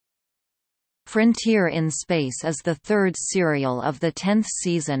Frontier in Space is the third serial of the 10th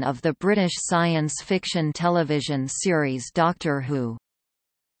season of the British science fiction television series Doctor Who.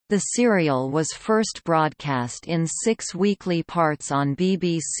 The serial was first broadcast in 6 weekly parts on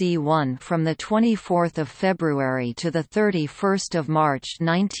BBC One from 24 February to 31 March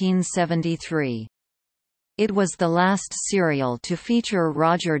 1973. It was the last serial to feature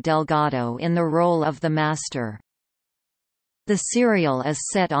Roger Delgado in the role of the Master. The serial is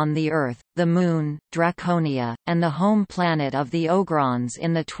set on the Earth, the Moon, Draconia, and the home planet of the Ogrons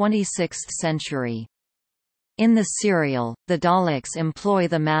in the 26th century. In the serial, the Daleks employ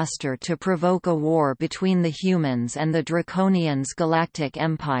the Master to provoke a war between the humans and the Draconians' galactic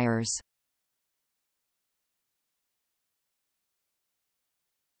empires.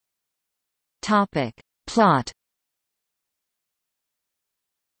 Plot.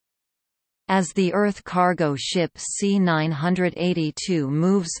 As the Earth cargo ship C-982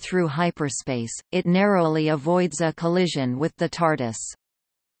 moves through hyperspace, it narrowly avoids a collision with the TARDIS.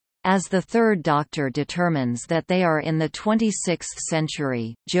 As the Third Doctor determines that they are in the 26th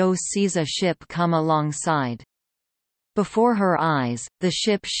century, Jo sees a ship come alongside. Before her eyes, the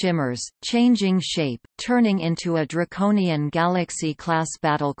ship shimmers, changing shape, turning into a Draconian Galaxy-class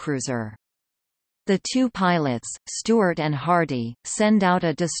battlecruiser. The two pilots, Stewart and Hardy, send out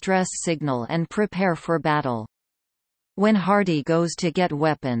a distress signal and prepare for battle. When Hardy goes to get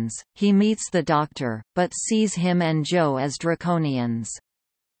weapons, he meets the Doctor, but sees him and Jo as Draconians.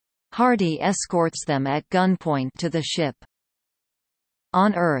 Hardy escorts them at gunpoint to the ship.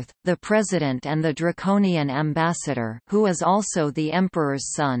 On Earth, the President and the Draconian ambassador, who is also the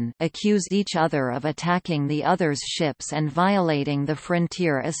Emperor's son, accuse each other of attacking the other's ships and violating the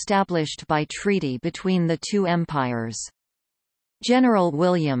frontier established by treaty between the two empires. General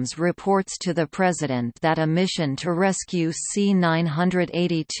Williams reports to the President that a mission to rescue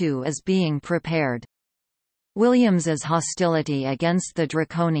C-982 is being prepared. Williams's hostility against the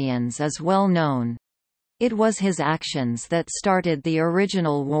Draconians is well known. It was his actions that started the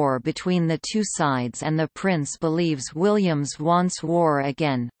original war between the two sides, and the Prince believes Williams wants war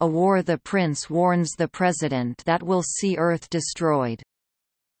again, a war the Prince warns the President that will see Earth destroyed.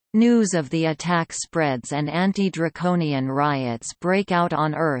 News of the attack spreads and anti-Draconian riots break out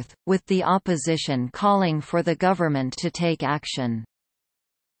on Earth, with the opposition calling for the government to take action.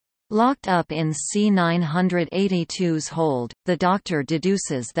 Locked up in C-982's hold, the Doctor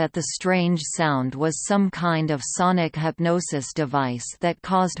deduces that the strange sound was some kind of sonic hypnosis device that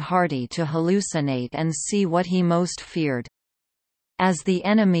caused Hardy to hallucinate and see what he most feared. As the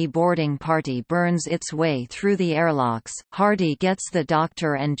enemy boarding party burns its way through the airlocks, Hardy gets the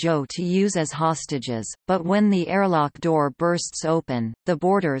Doctor and Jo to use as hostages, but when the airlock door bursts open, the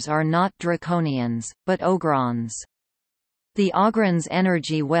boarders are not Draconians, but Ogrons. The Ogrons'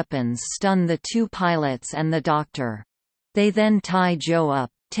 energy weapons stun the two pilots and the Doctor. They then tie Jo up,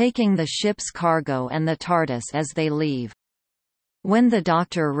 taking the ship's cargo and the TARDIS as they leave. When the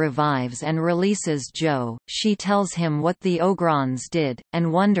Doctor revives and releases Jo, she tells him what the Ogrons did,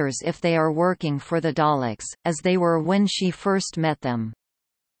 and wonders if they are working for the Daleks, as they were when she first met them.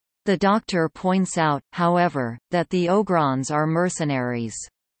 The Doctor points out, however, that the Ogrons are mercenaries.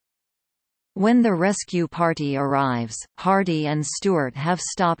 When the rescue party arrives, Hardy and Stewart have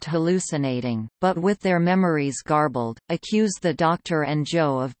stopped hallucinating, but with their memories garbled, accuse the Doctor and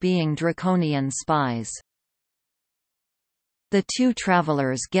Jo of being Draconian spies. The two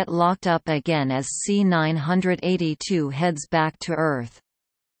travelers get locked up again as C-982 heads back to Earth.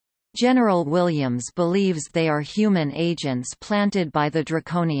 General Williams believes they are human agents planted by the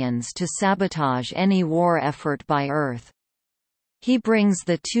Draconians to sabotage any war effort by Earth. He brings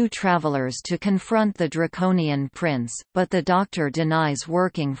the two travelers to confront the Draconian prince, but the Doctor denies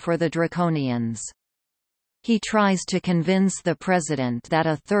working for the Draconians. He tries to convince the President that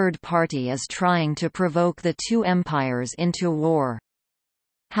a third party is trying to provoke the two empires into war.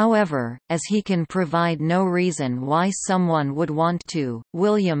 However, as he can provide no reason why someone would want to,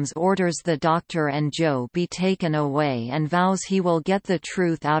 Williams orders the Doctor and Jo be taken away and vows he will get the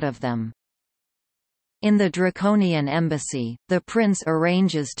truth out of them. In the Draconian embassy, the Prince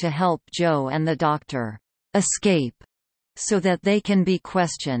arranges to help Jo and the Doctor escape so that they can be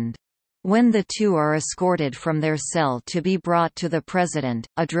questioned. When the two are escorted from their cell to be brought to the President,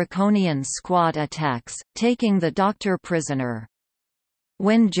 a Draconian squad attacks, taking the Doctor prisoner.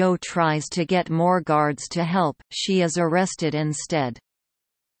 When Jo tries to get more guards to help, she is arrested instead.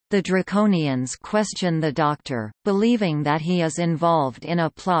 The Draconians question the Doctor, believing that he is involved in a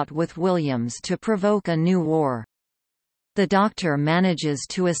plot with Williams to provoke a new war. The Doctor manages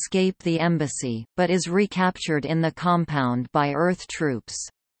to escape the embassy, but is recaptured in the compound by Earth troops.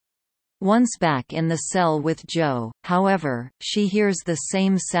 Once back in the cell with Joe, however, she hears the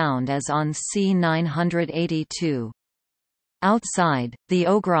same sound as on C-982. Outside, the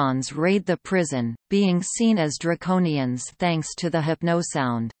Ogrons raid the prison, being seen as draconians thanks to the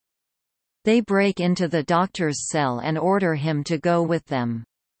hypnosound. They break into the doctor's cell and order him to go with them.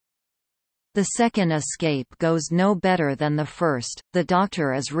 The second escape goes no better than the first, the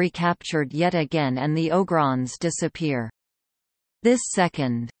doctor is recaptured yet again and the Ogrons disappear. This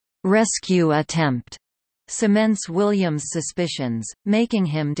second rescue attempt cements William's suspicions, making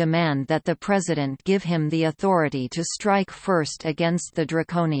him demand that the president give him the authority to strike first against the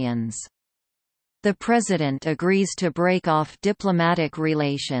draconians. The president agrees to break off diplomatic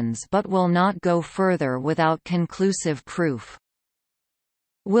relations but will not go further without conclusive proof.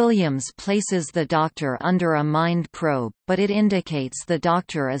 Williams places the doctor under a mind probe, but it indicates the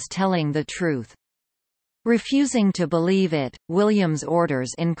doctor is telling the truth. Refusing to believe it, Williams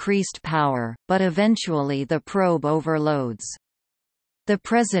orders increased power, but eventually the probe overloads. The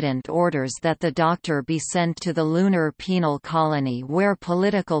president orders that the doctor be sent to the lunar penal colony where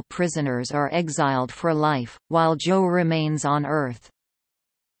political prisoners are exiled for life, while Joe remains on Earth.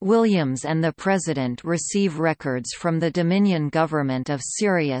 Williams and the president receive records from the Dominion government of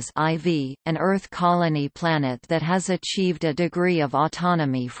Sirius IV, an Earth colony planet that has achieved a degree of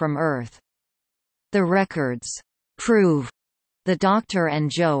autonomy from Earth. The records prove the Doctor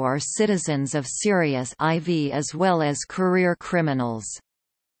and Joe are citizens of Sirius IV as well as career criminals.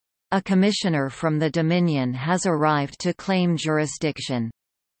 A commissioner from the Dominion has arrived to claim jurisdiction.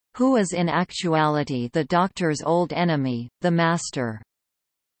 Who is in actuality the Doctor's old enemy, the Master.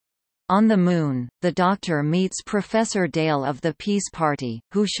 On the Moon, the Doctor meets Professor Dale of the Peace Party,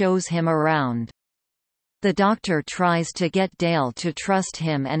 who shows him around. The Doctor tries to get Dale to trust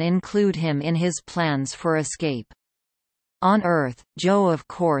him and include him in his plans for escape. On Earth, Joe of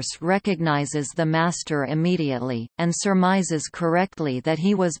course recognizes the Master immediately, and surmises correctly that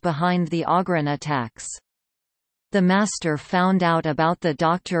he was behind the Ogren attacks. The Master found out about the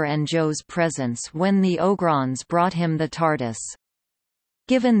Doctor and Joe's presence when the Ogrons brought him the TARDIS.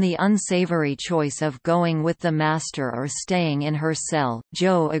 Given the unsavory choice of going with the Master or staying in her cell,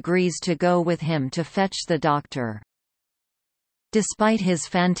 Joe agrees to go with him to fetch the Doctor. Despite his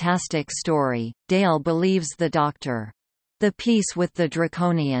fantastic story, Dale believes the Doctor. The peace with the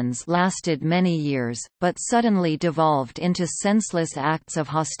Draconians lasted many years, but suddenly devolved into senseless acts of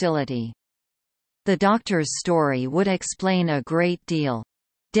hostility. The Doctor's story would explain a great deal.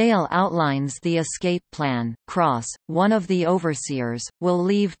 Dale outlines the escape plan. Cross, one of the overseers, will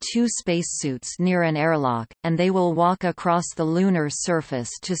leave 2 spacesuits near an airlock, and they will walk across the lunar surface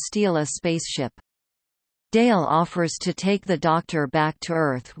to steal a spaceship. Dale offers to take the Doctor back to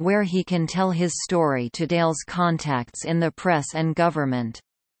Earth where he can tell his story to Dale's contacts in the press and government.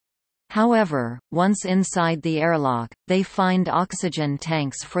 However, once inside the airlock, they find oxygen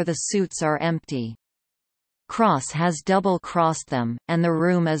tanks for the suits are empty. Cross has double-crossed them, and the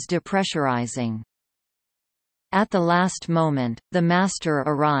room is depressurizing. At the last moment, the Master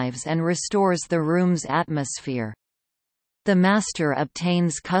arrives and restores the room's atmosphere. The Master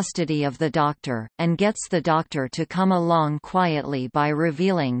obtains custody of the Doctor, and gets the Doctor to come along quietly by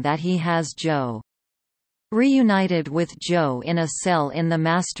revealing that he has Joe. Reunited with Joe in a cell in the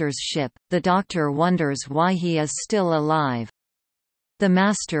Master's ship, the Doctor wonders why he is still alive. The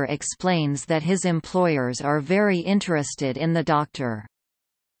Master explains that his employers are very interested in the Doctor.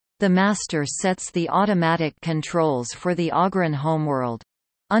 The Master sets the automatic controls for the Ogren homeworld.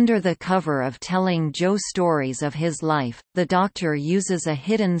 Under the cover of telling Joe stories of his life, the Doctor uses a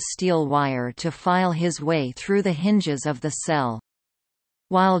hidden steel wire to file his way through the hinges of the cell.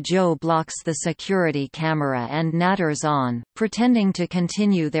 While Joe blocks the security camera and natters on, pretending to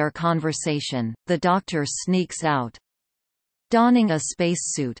continue their conversation, the Doctor sneaks out. Donning a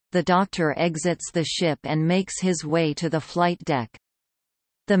spacesuit, the Doctor exits the ship and makes his way to the flight deck.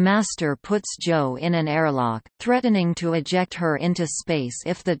 The Master puts Joe in an airlock, threatening to eject her into space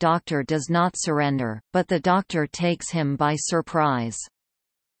if the Doctor does not surrender, but the Doctor takes him by surprise.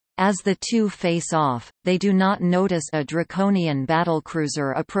 As the two face off, they do not notice a Draconian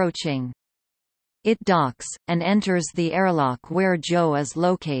battlecruiser approaching. It docks, and enters the airlock where Joe is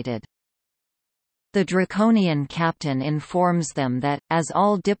located. The Draconian captain informs them that, as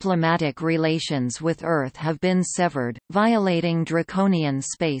all diplomatic relations with Earth have been severed, violating Draconian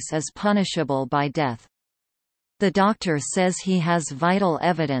space is punishable by death. The Doctor says he has vital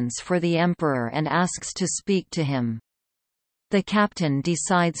evidence for the Emperor and asks to speak to him. The captain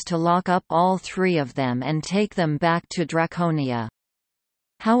decides to lock up all 3 of them and take them back to Draconia.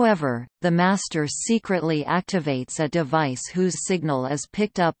 However, the Master secretly activates a device whose signal is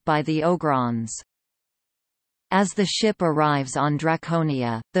picked up by the Ogrons. As the ship arrives on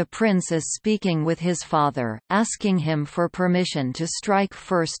Draconia, the prince is speaking with his father, asking him for permission to strike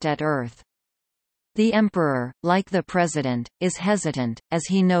first at Earth. The Emperor, like the President, is hesitant, as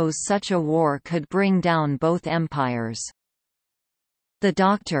he knows such a war could bring down both empires. The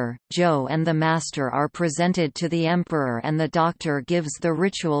Doctor, Joe and the Master are presented to the Emperor and the Doctor gives the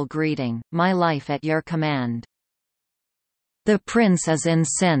ritual greeting, "My life at your command." The prince is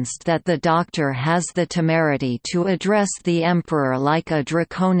incensed that the Doctor has the temerity to address the Emperor like a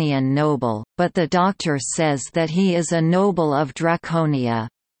Draconian noble, but the Doctor says that he is a noble of Draconia.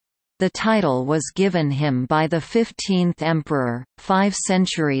 The title was given him by the 15th Emperor, 5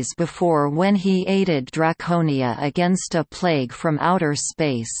 centuries before, when he aided Draconia against a plague from outer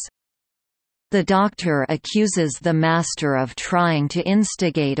space. The Doctor accuses the Master of trying to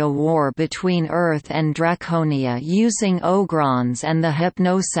instigate a war between Earth and Draconia using Ogrons and the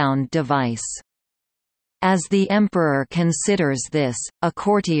hypnosound device. As the Emperor considers this, a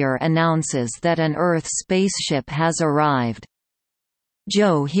courtier announces that an Earth spaceship has arrived.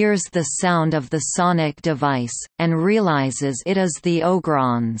 Joe hears the sound of the sonic device, and realizes it is the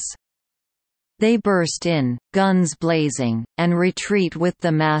Ogrons. They burst in, guns blazing, and retreat with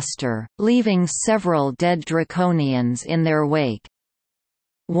the Master, leaving several dead Draconians in their wake.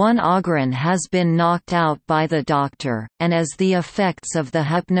 One Ogron has been knocked out by the Doctor, and as the effects of the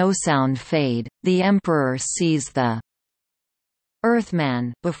hypnosound fade, the Emperor sees the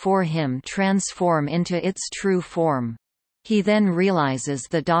Earthman before him transform into its true form. He then realizes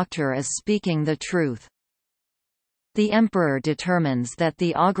the Doctor is speaking the truth. The Emperor determines that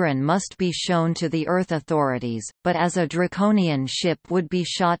the Ogron must be shown to the Earth authorities, but as a Draconian ship would be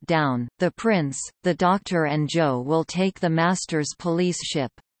shot down, the Prince, the Doctor and Joe will take the Master's police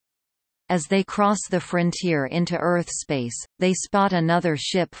ship. As they cross the frontier into Earth space, they spot another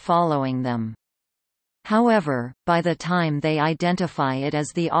ship following them. However, by the time they identify it as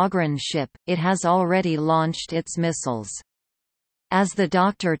the Ogron ship, it has already launched its missiles. As the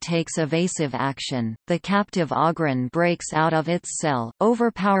Doctor takes evasive action, the captive Ogron breaks out of its cell,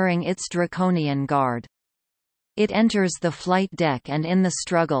 overpowering its Draconian guard. It enters the flight deck and in the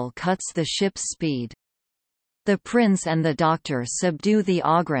struggle cuts the ship's speed. The Prince and the Doctor subdue the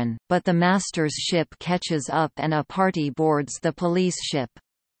Ogron, but the Master's ship catches up and a party boards the police ship.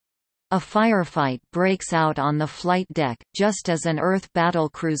 A firefight breaks out on the flight deck, just as an Earth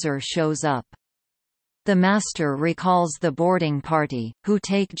battlecruiser shows up. The Master recalls the boarding party, who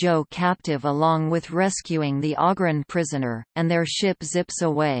take Joe captive along with rescuing the Ogron prisoner, and their ship zips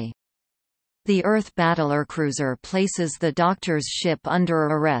away. The Earth battlecruiser places the Doctor's ship under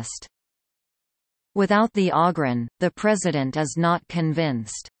arrest. Without the Ogron, the President is not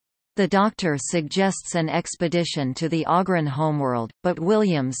convinced. The Doctor suggests an expedition to the Ogron homeworld, but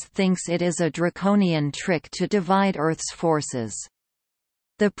Williams thinks it is a Draconian trick to divide Earth's forces.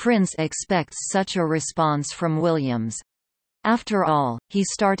 The Prince expects such a response from Williams. After all, he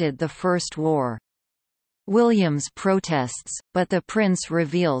started the First War. Williams protests, but the Prince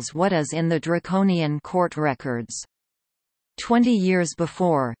reveals what is in the Draconian court records. 20 years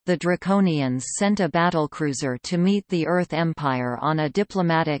before, the Draconians sent a battlecruiser to meet the Earth Empire on a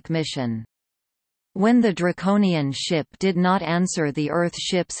diplomatic mission. When the Draconian ship did not answer the Earth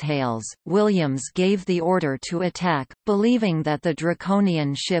ship's hails, Williams gave the order to attack, believing that the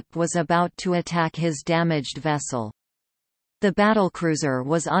Draconian ship was about to attack his damaged vessel. The battlecruiser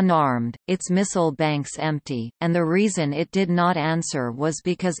was unarmed, its missile banks empty, and the reason it did not answer was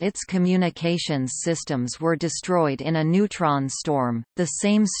because its communications systems were destroyed in a neutron storm, the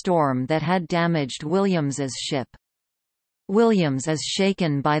same storm that had damaged Williams's ship. Williams is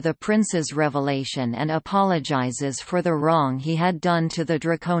shaken by the Prince's revelation and apologizes for the wrong he had done to the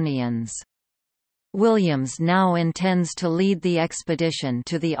Draconians. Williams now intends to lead the expedition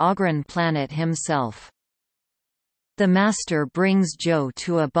to the Ogron planet himself. The Master brings Joe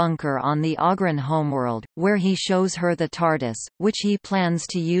to a bunker on the Ogron homeworld, where he shows her the TARDIS, which he plans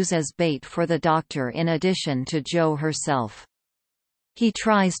to use as bait for the Doctor in addition to Joe herself. He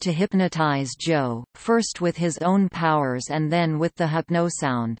tries to hypnotize Joe, first with his own powers and then with the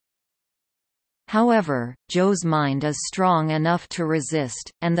hypnosound. However, Joe's mind is strong enough to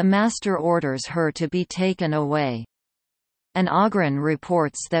resist, and the Master orders her to be taken away. An Ogron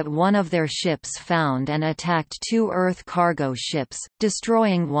reports that one of their ships found and attacked 2 Earth cargo ships,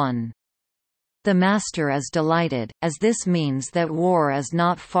 destroying one. The Master is delighted, as this means that war is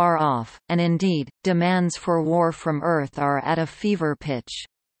not far off, and indeed, demands for war from Earth are at a fever pitch.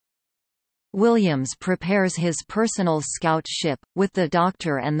 Williams prepares his personal scout ship, with the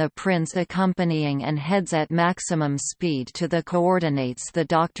Doctor and the Prince accompanying, and heads at maximum speed to the coordinates the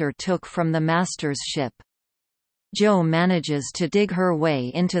Doctor took from the Master's ship. Jo manages to dig her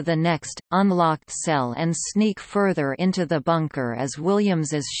way into the next, unlocked cell and sneak further into the bunker as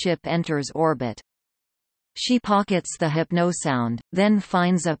Williams's ship enters orbit. She pockets the hypnosound, then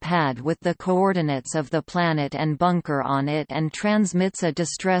finds a pad with the coordinates of the planet and bunker on it and transmits a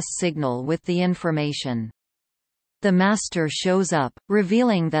distress signal with the information. The Master shows up,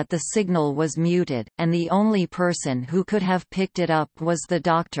 revealing that the signal was muted, and the only person who could have picked it up was the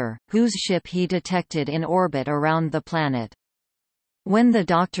Doctor, whose ship he detected in orbit around the planet. When the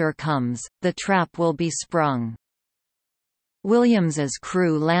Doctor comes, the trap will be sprung. Williams's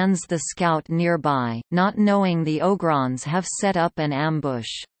crew lands the scout nearby, not knowing the Ogrons have set up an ambush.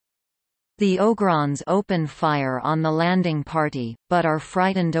 The Ogrons open fire on the landing party, but are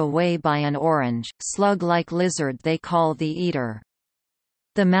frightened away by an orange, slug-like lizard they call the Eater.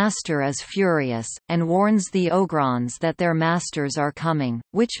 The Master is furious, and warns the Ogrons that their masters are coming,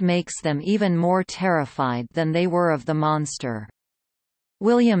 which makes them even more terrified than they were of the monster.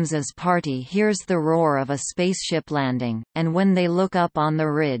 Williams's party hears the roar of a spaceship landing, and when they look up on the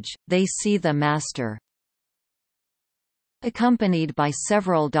ridge, they see the Master, accompanied by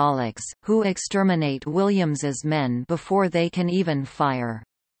several Daleks, who exterminate Williams's men before they can even fire.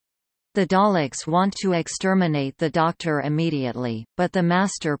 The Daleks want to exterminate the Doctor immediately, but the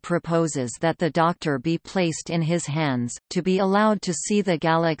Master proposes that the Doctor be placed in his hands, to be allowed to see the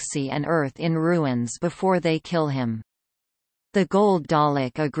galaxy and Earth in ruins before they kill him. The Gold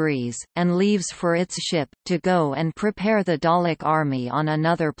Dalek agrees, and leaves for its ship, to go and prepare the Dalek army on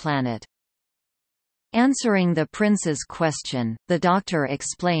another planet. Answering the Prince's question, the Doctor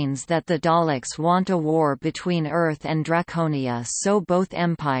explains that the Daleks want a war between Earth and Draconia so both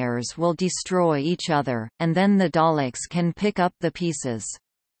empires will destroy each other, and then the Daleks can pick up the pieces.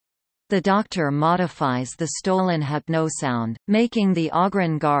 The Doctor modifies the stolen hypnosound, making the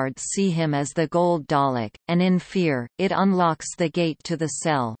Ogren guard see him as the Gold Dalek, and in fear, it unlocks the gate to the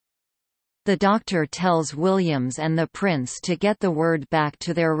cell. The Doctor tells Williams and the Prince to get the word back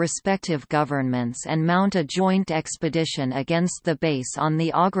to their respective governments and mount a joint expedition against the base on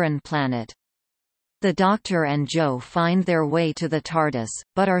the Ogren planet. The Doctor and Jo find their way to the TARDIS,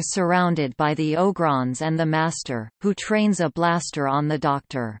 but are surrounded by the Ogrons and the Master, who trains a blaster on the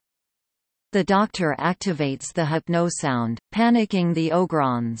Doctor. The Doctor activates the hypnosound, panicking the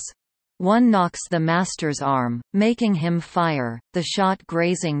Ogrons. One knocks the Master's arm, making him fire, the shot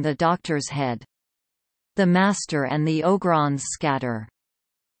grazing the Doctor's head. The Master and the Ogrons scatter.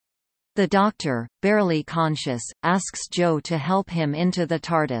 The Doctor, barely conscious, asks Jo to help him into the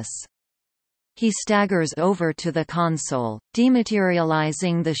TARDIS. He staggers over to the console,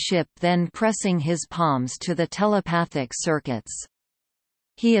 dematerializing the ship, then pressing his palms to the telepathic circuits.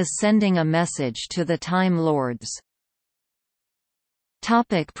 He is sending a message to the Time Lords.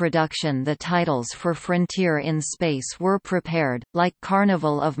 Topic production. The titles for Frontier in Space were prepared, like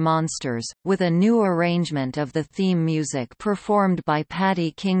Carnival of Monsters, with a new arrangement of the theme music performed by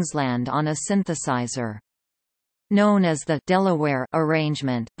Paddy Kingsland on a synthesizer. Known as the Delaware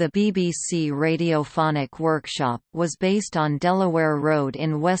arrangement, the BBC Radiophonic Workshop was based on Delaware Road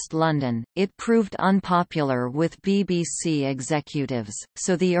in West London. It proved unpopular with BBC executives,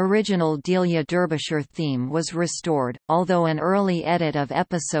 so the original Delia Derbyshire theme was restored, although an early edit of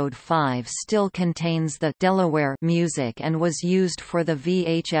episode 5 still contains the Delaware music and was used for the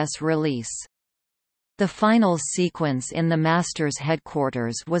VHS release. The final sequence in the Master's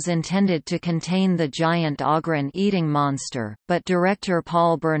headquarters was intended to contain the giant Ogren-eating monster, but director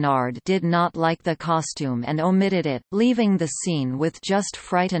Paul Bernard did not like the costume and omitted it, leaving the scene with just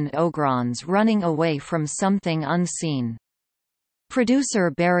frightened Ogrons running away from something unseen. Producer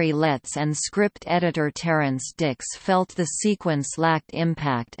Barry Letts and script editor Terence Dix felt the sequence lacked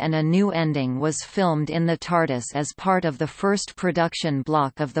impact and a new ending was filmed in the TARDIS as part of the first production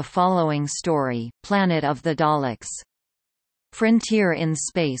block of the following story, Planet of the Daleks. Frontier in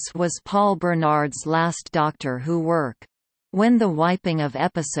Space was Paul Bernard's last Doctor Who work. When the wiping of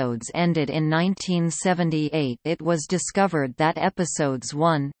episodes ended in 1978, it was discovered that episodes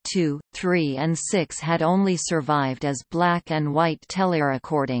 1, 2, 3 and 6 had only survived as black and white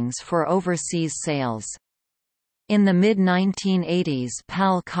telerecordings for overseas sales. In the mid-1980s,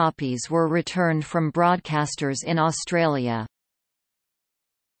 PAL copies were returned from broadcasters in Australia.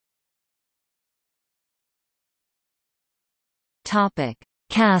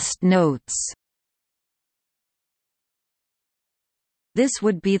 Cast notes. This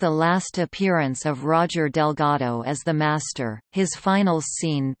would be the last appearance of Roger Delgado as the Master, his final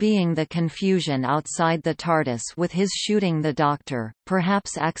scene being the confusion outside the TARDIS with his shooting the Doctor,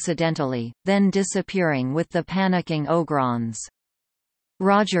 perhaps accidentally, then disappearing with the panicking Ogrons.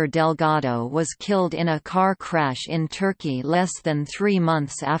 Roger Delgado was killed in a car crash in Turkey less than 3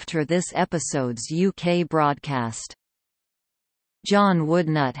 months after this episode's UK broadcast. John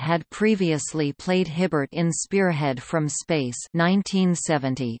Woodnutt had previously played Hibbert in Spearhead from Space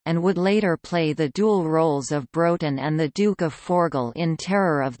 1970, and would later play the dual roles of Broughton and the Duke of Forgall in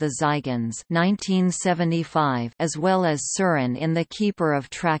Terror of the Zygons 1975, as well as Surin in The Keeper of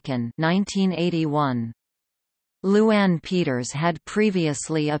Traken 1981. Luann Peters had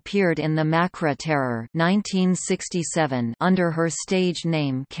previously appeared in The Macra Terror 1967 under her stage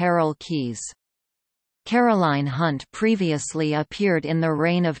name Carol Keyes. Caroline Hunt previously appeared in The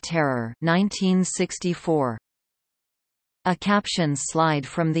Reign of Terror 1964. A caption slide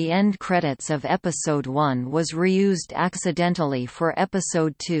from the end credits of Episode 1 was reused accidentally for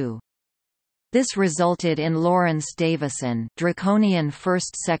Episode 2. This resulted in Lawrence Davison, Draconian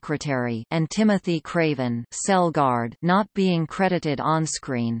First Secretary, and Timothy Craven, Cell Guard, not being credited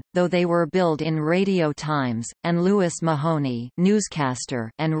on-screen, though they were billed in Radio Times, and Lewis Mahoney,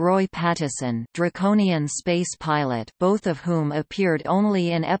 newscaster, and Roy Pattison, Draconian Space Pilot, both of whom appeared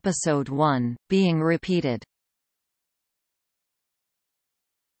only in Episode 1, being repeated.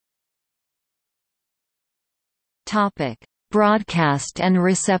 Topic: Broadcast and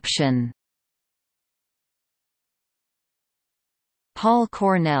reception. Paul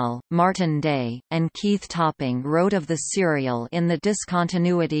Cornell, Martin Day, and Keith Topping wrote of the serial in The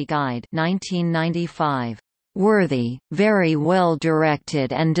Discontinuity Guide 1995. Worthy, very well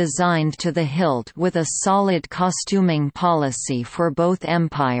directed and designed to the hilt with a solid costuming policy for both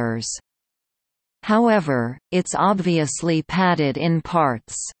empires. However, it's obviously padded in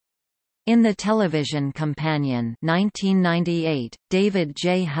parts. In The Television Companion 1998, David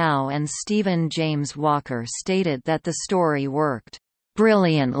J. Howe and Stephen James Walker stated that the story worked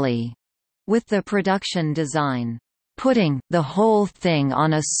brilliantly with the production design, putting the whole thing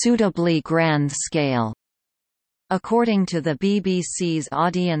on a suitably grand scale. According to the BBC's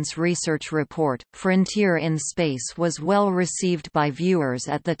audience research report, Frontier in Space was well received by viewers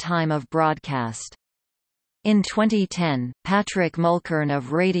at the time of broadcast. In 2010, Patrick Mulkern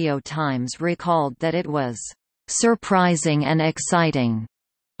of Radio Times recalled that it was surprising and exciting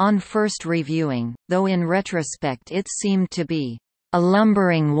on first reviewing, though in retrospect it seemed to be a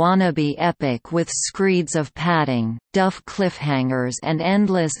lumbering wannabe epic with screeds of padding, duff cliffhangers and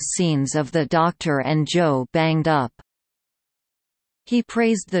endless scenes of the Doctor and Jo banged up. He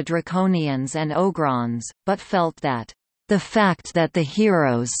praised the Draconians and Ogrons, but felt that the fact that the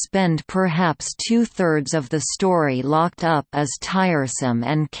heroes spend perhaps 2/3 of the story locked up is tiresome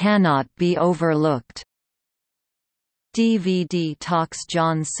and cannot be overlooked. DVD Talks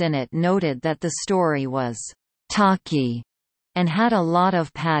John Sinnott noted that the story was talky and had a lot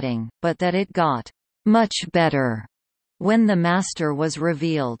of padding, but that it got much better when the Master was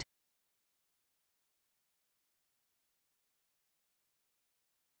revealed.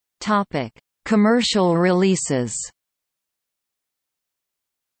 Topic: Commercial releases.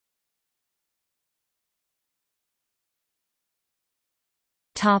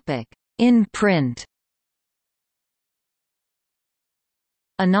 Topic: In print.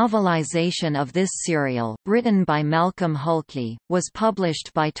 A novelization of this serial, written by Malcolm Hulkey, was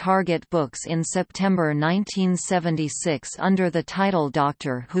published by Target Books in September 1976 under the title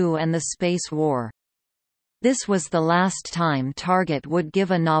Doctor Who and the Space War. This was the last time Target would give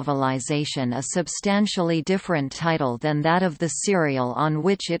a novelization a substantially different title than that of the serial on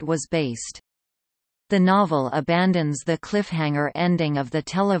which it was based. The novel abandons the cliffhanger ending of the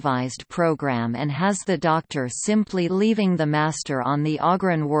televised program and has the Doctor simply leaving the Master on the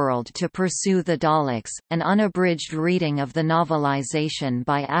Ogren world to pursue the Daleks. An unabridged reading of the novelization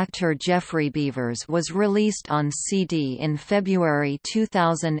by actor Geoffrey Beevers was released on CD in February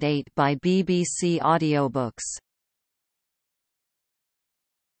 2008 by BBC Audiobooks.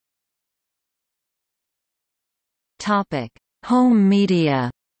 Topic: Home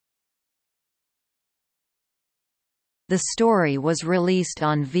media. The story was released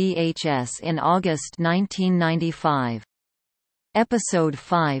on VHS in August 1995. Episode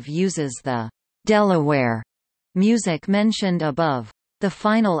 5 uses the Delaware music mentioned above. The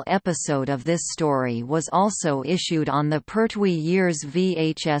final episode of this story was also issued on the Pertwee Years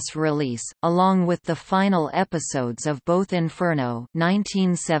VHS release, along with the final episodes of both Inferno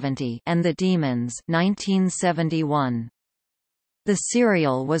 (1970) and The Demons (1971). The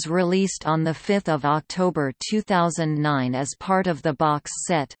serial was released on 5 October 2009 as part of the box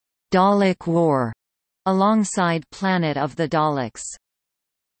set, Dalek War, alongside Planet of the Daleks.